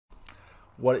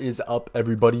What is up,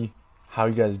 everybody? How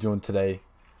you guys doing today?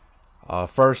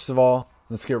 First of all,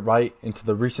 let's get right into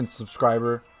the recent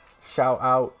subscriber. Shout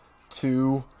out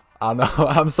to, I don't know,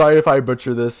 I'm sorry if I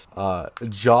butcher this,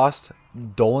 Jost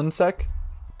Dolensek.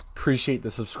 Appreciate the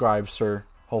subscribe, sir.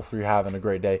 Hopefully you're having a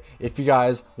great day. If you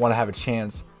guys want to have a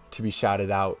chance to be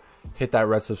shouted out, hit that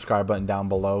red subscribe button down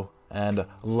below. And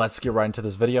let's get right into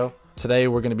this video. Today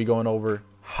we're going to be going over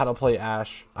how to play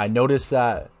Ashe. I noticed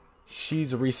that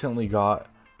she's recently got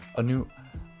a new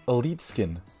elite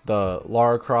skin, the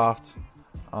Lara Croft,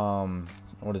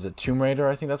 what is it, Tomb Raider,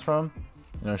 I think that's from.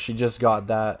 You know, she just got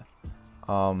that.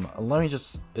 Let me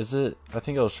just, is it, I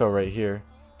think it'll show right here.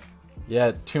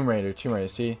 Yeah, Tomb Raider,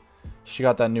 see? She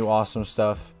got that new awesome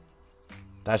stuff.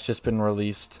 That's just been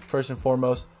released. First and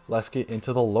foremost, let's get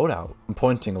into the loadout. I'm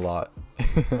pointing a lot.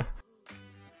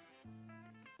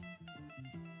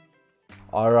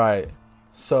 Alright,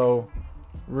 so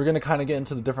we're going to kind of get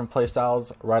into the different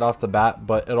playstyles right off the bat,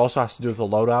 but it also has to do with the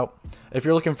loadout. If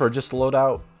you're looking for just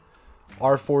loadout,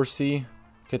 R4C,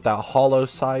 get that hollow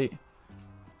sight,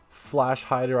 flash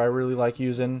hider I really like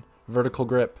using, vertical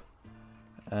grip,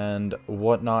 and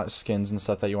whatnot skins and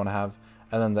stuff that you want to have.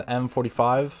 And then the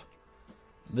M45,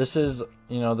 this is,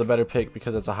 you know, the better pick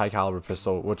because it's a high caliber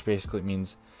pistol, which basically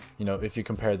means, you know, if you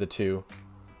compare the two,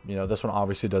 you know, this one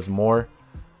obviously does more.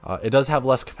 It does have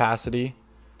less capacity,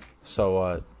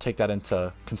 so take that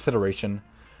into consideration.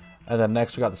 And then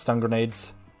next we got the stun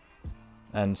grenades.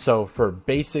 And so for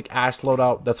basic Ashe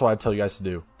loadout, that's what I tell you guys to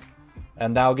do.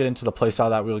 And that'll get into the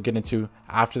playstyle that we'll get into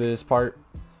after this part.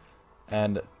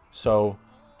 And so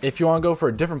if you want to go for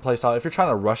a different playstyle, if you're trying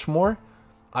to rush more,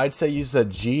 I'd say use the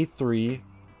G3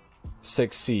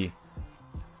 6C.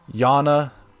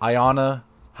 Iana,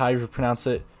 however you pronounce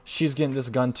it, she's getting this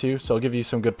gun too, so it'll give you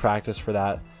some good practice for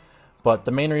that. But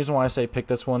the main reason why I say pick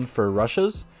this one for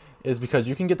rushes is because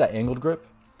you can get that angled grip.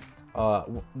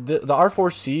 The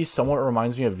R4C somewhat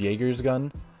reminds me of Jaeger's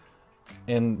gun,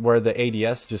 and where the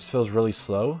ADS just feels really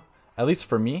slow, at least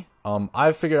for me.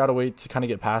 I've figured out a way to kind of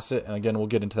get past it, and again, we'll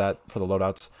get into that for the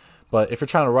loadouts. But if you're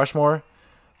trying to rush more,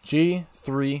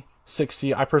 G3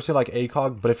 6C, I personally like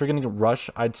ACOG, but if you're going to rush,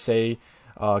 I'd say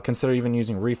consider even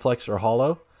using reflex or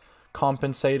hollow,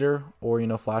 compensator, or, you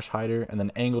know, flash hider, and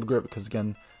then angled grip, because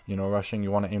again, you know, rushing,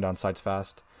 you want to aim down sights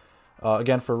fast.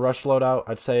 Again, for rush loadout,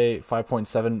 I'd say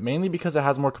 5.7, mainly because it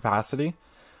has more capacity.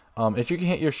 If you can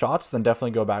hit your shots, then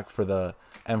definitely go back for the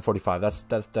M45.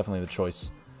 That's definitely the choice.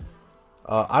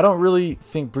 I don't really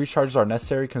think breach charges are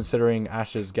necessary considering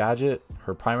Ashe's gadget,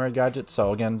 her primary gadget.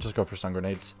 So again, just go for stun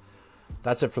grenades.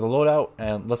 That's it for the loadout,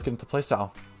 and let's get into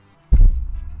playstyle.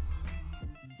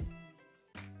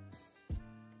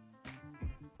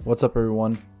 What's up,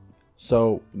 everyone?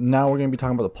 So now we're going to be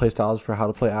talking about the playstyles for how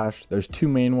to play Ashe. There's two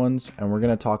main ones, and we're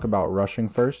going to talk about rushing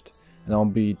first, and then I'll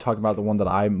be talking about the one that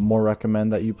I more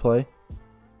recommend that you play.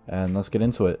 And let's get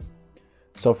into it.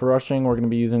 So for rushing, we're going to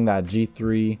be using that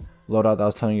G3 loadout that I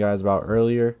was telling you guys about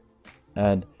earlier,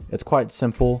 and it's quite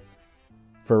simple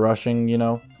for rushing. You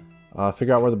know,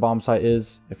 figure out where the bomb site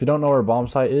is. If you don't know where a bomb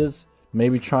site is,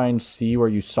 maybe try and see where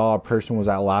you saw a person was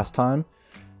at last time,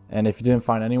 and if you didn't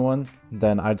find anyone,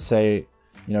 then I'd say,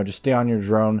 you know, just stay on your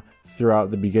drone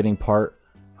throughout the beginning part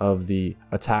of the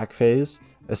attack phase.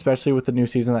 Especially with the new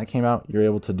season that came out, you're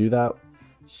able to do that.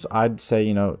 So I'd say,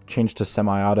 you know, change to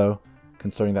semi-auto,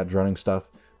 considering that droning stuff.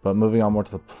 But moving on more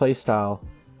to the playstyle,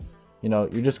 you know,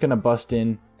 you're just gonna bust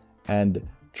in and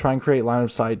try and create line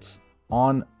of sights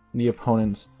on the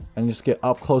opponents and just get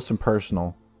up close and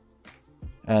personal.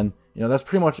 And, you know, that's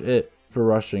pretty much it for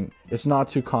rushing. It's not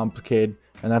too complicated,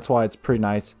 and that's why it's pretty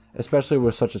nice, especially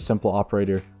with such a simple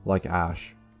operator like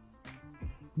Ashe.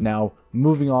 Now,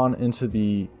 moving on into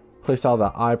the playstyle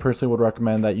that I personally would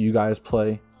recommend that you guys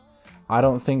play. I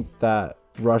don't think that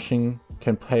rushing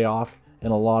can pay off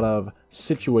in a lot of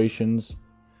situations,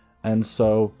 and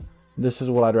so this is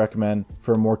what I'd recommend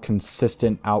for a more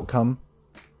consistent outcome.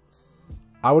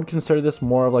 I would consider this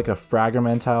more of like a fragger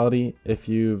mentality. If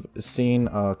you've seen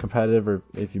competitive, or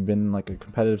if you've been in like a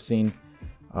competitive scene,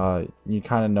 you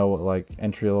kind of know what like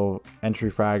entry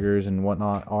fraggers and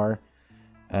whatnot are.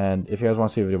 And if you guys want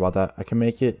to see a video about that, I can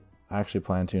make it. I actually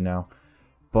plan to now.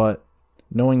 But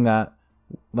knowing that,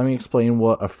 let me explain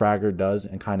what a fragger does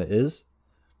and kind of is.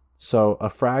 So a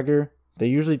fragger, they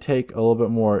usually take a little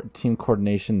bit more team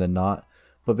coordination than not.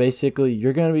 But basically,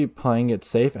 you're going to be playing it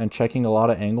safe and checking a lot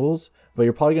of angles, but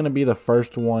you're probably going to be the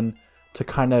first one to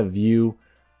kind of view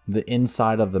the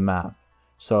inside of the map.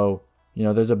 So, you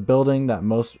know, there's a building that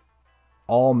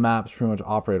all maps pretty much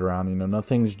operate around. You know,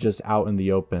 nothing's just out in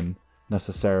the open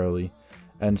necessarily.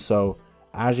 And so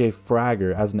as a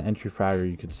fragger, as an entry fragger,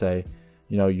 you could say,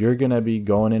 you know, you're going to be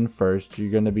going in first.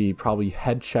 You're going to be probably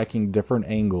head checking different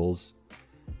angles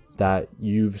that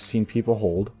you've seen people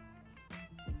hold.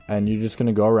 And you're just going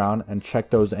to go around and check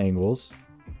those angles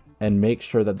and make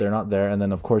sure that they're not there. And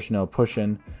then, of course, you know, push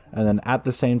in. And then at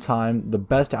the same time, the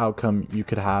best outcome you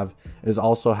could have is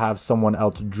also have someone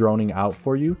else droning out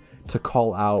for you to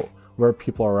call out where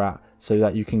people are at so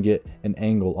that you can get an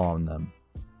angle on them.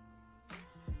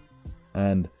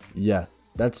 And yeah,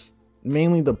 that's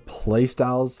mainly the play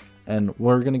styles, and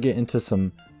we're going to get into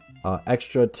some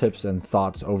extra tips and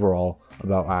thoughts overall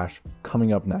about Ashe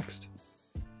coming up next.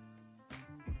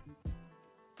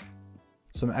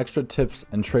 Some extra tips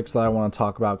and tricks that I want to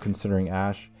talk about considering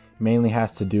Ashe mainly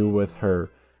has to do with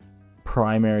her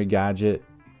primary gadget,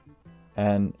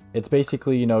 and it's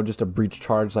basically, you know, just a breach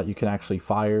charge that you can actually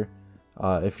fire.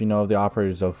 If you know the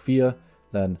operator Zofia,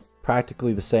 then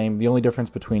practically the same. The only difference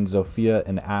between Zofia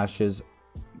and Ashe's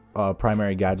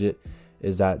primary gadget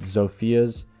is that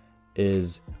Zofia's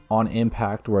is on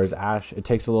impact, whereas Ashe, it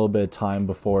takes a little bit of time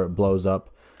before it blows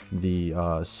up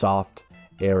the soft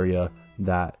area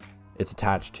that it's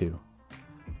attached to.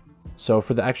 So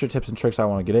for the extra tips and tricks I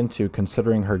want to get into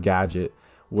considering her gadget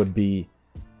would be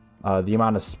the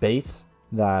amount of space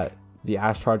that the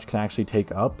Ashe charge can actually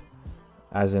take up,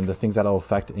 as in the things that will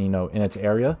affect, you know, in its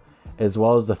area, as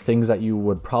well as the things that you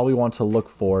would probably want to look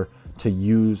for to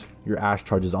use your Ashe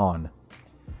charges on.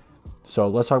 So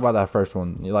let's talk about that first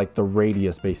one, like the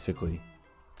radius. Basically,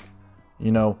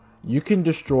 you know, you can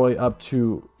destroy up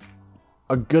to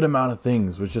a good amount of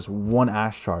things with just one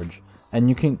Ashe charge, and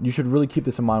you should really keep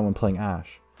this in mind when playing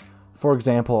Ashe. For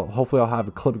example, hopefully I'll have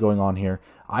a clip going on here.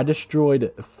 I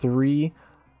destroyed 3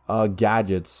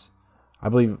 gadgets. I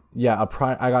believe, yeah,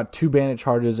 I got 2 bandit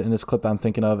charges in this clip that I'm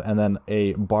thinking of, and then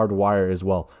a barbed wire as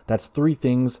well. That's 3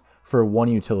 things for 1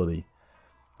 utility.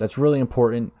 That's really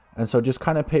important, and so just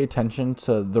kind of pay attention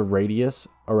to the radius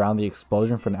around the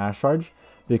explosion for an Ashe charge,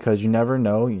 because you never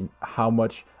know how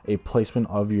much a placement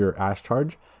of your Ashe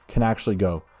charge can actually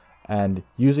go. And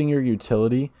using your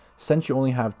utility, since you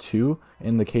only have 2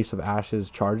 in the case of Ashe's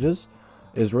charges,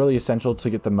 is really essential to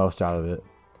get the most out of it.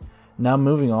 Now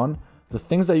moving on, the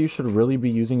things that you should really be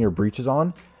using your breaches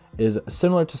on is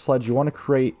similar to Sledge. You want to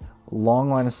create long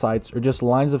line of sights, or just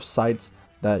lines of sights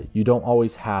that you don't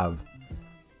always have.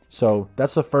 So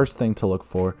that's the first thing to look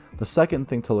for. The second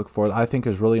thing to look for that I think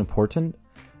is really important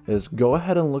is go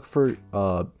ahead and look for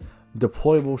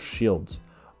deployable shields.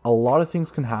 A lot of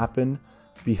things can happen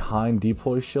behind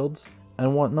deploy shields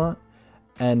and whatnot,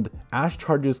 and Ashe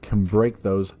charges can break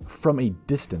those from a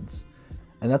distance,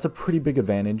 and that's a pretty big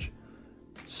advantage.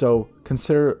 So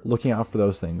consider looking out for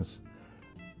those things.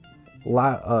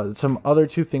 Some other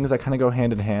 2 things that kind of go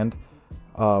hand in hand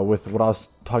with what I was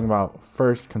talking about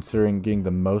first, considering getting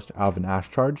the most out of an Ashe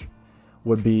charge,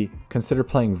 would be consider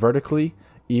playing vertically,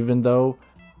 even though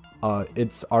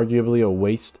it's arguably a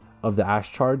waste of the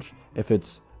Ashe charge. If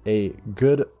it's a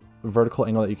good vertical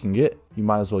angle that you can get, you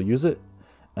might as well use it.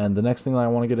 And the next thing that I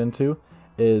want to get into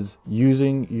is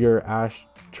using your Ashe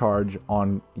charge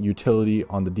on utility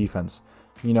on the defense.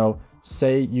 You know,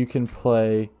 say you can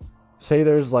play, say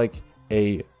there's like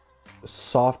a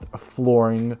soft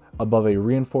flooring above a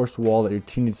reinforced wall that your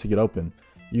team needs to get open.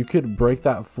 You could break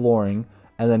that flooring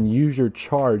and then use your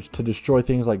charge to destroy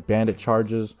things like bandit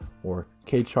charges or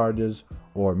K charges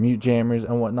or mute jammers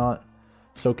and whatnot.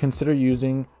 So consider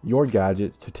using your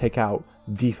gadget to take out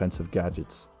defensive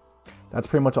gadgets. That's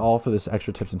pretty much all for this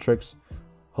extra tips and tricks.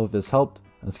 Hope this helped.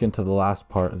 Let's get into the last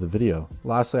part of the video.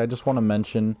 Lastly, I just want to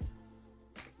mention,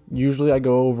 usually I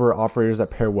go over operators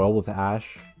that pair well with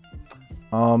Ashe.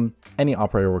 Any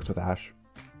operator works with Ashe.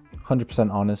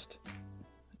 100% honest.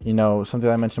 You know, something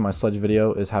I mentioned in my Sledge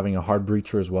video is having a hard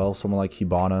breacher as well. Someone like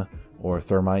Hibana or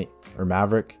Thermite or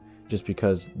Maverick, just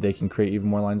because they can create even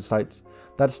more lines of sights.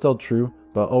 That's still true,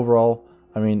 but overall,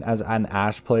 I mean, as an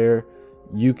Ashe player,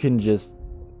 you can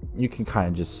kind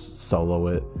of just solo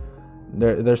it.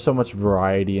 There's so much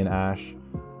variety in Ashe.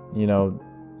 You know,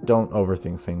 don't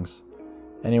overthink things.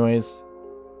 Anyways,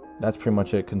 that's pretty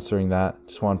much it considering that.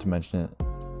 Just wanted to mention it.